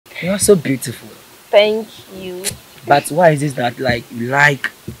You're so beautiful. Thank you. But why is this that like you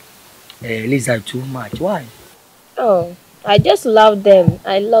like lizard too much? Why? Oh, I just love them.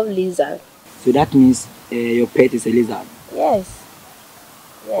 I love lizard. So that means your pet is a lizard. Yes.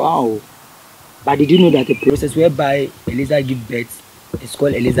 Wow. But did you know that the process whereby a lizard gives birth is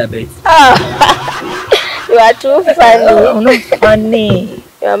called Elizabeth? Oh, you are too funny. Oh, not funny.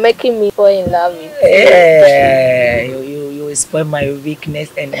 You are making me fall in love with you. Yeah, you spoil my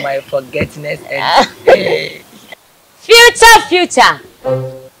weakness and my forgetfulness and Future.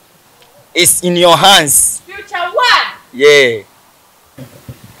 it's in your hands. Future what? Yeah.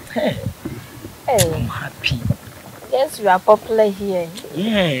 Hey, I'm happy. yes, you are popular here.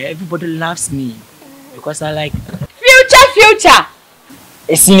 Yeah, everybody loves me because I like. Future.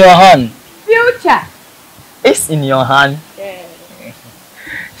 It's in your hand. Future. It's in your hand. Yeah.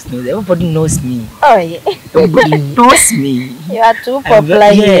 Everybody knows me. Oh, yeah. Everybody knows me. You are too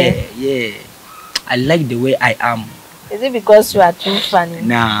popular here. Yeah. I like the way I am. Is it because you are too funny?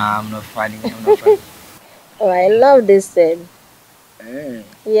 Nah, I'm not funny. Oh, I love this thing. Eh,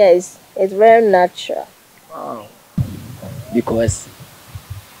 Yes, it's very natural. wow. Because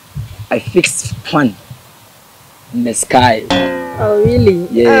I fixed fun in the sky. Oh, really?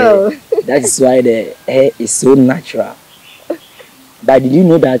 Yeah. Oh. That is why the hair is so natural. But did you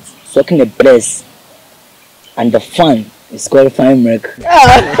know that sucking the breast and the fan is called fine milk? You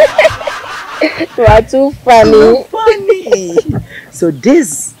are too funny. Funny. So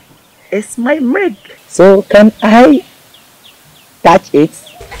this is my milk. So can I touch it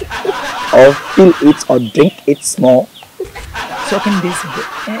or feel it or drink it small? Sucking this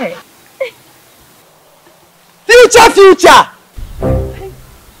hair. Future!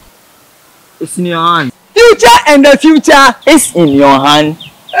 It's in your hand. Future and the future! It's in your hand.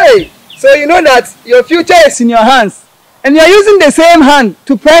 Hey, so you know that your future is in your hands. And you're using the same hand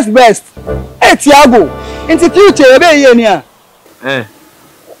to press breast. Hey, Tiago, in the future, you'll be here near. Eh,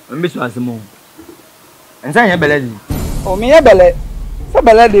 I'm busy as a mom. And say, belly. Oh, me, a belly. So,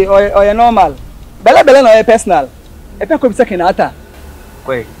 belly or your normal. Belly or your personal. If I could be second ata.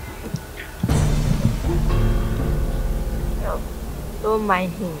 Wait. Don't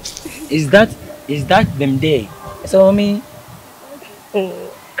mind him. Is that them day? So me,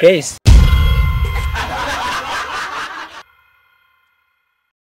 Chris.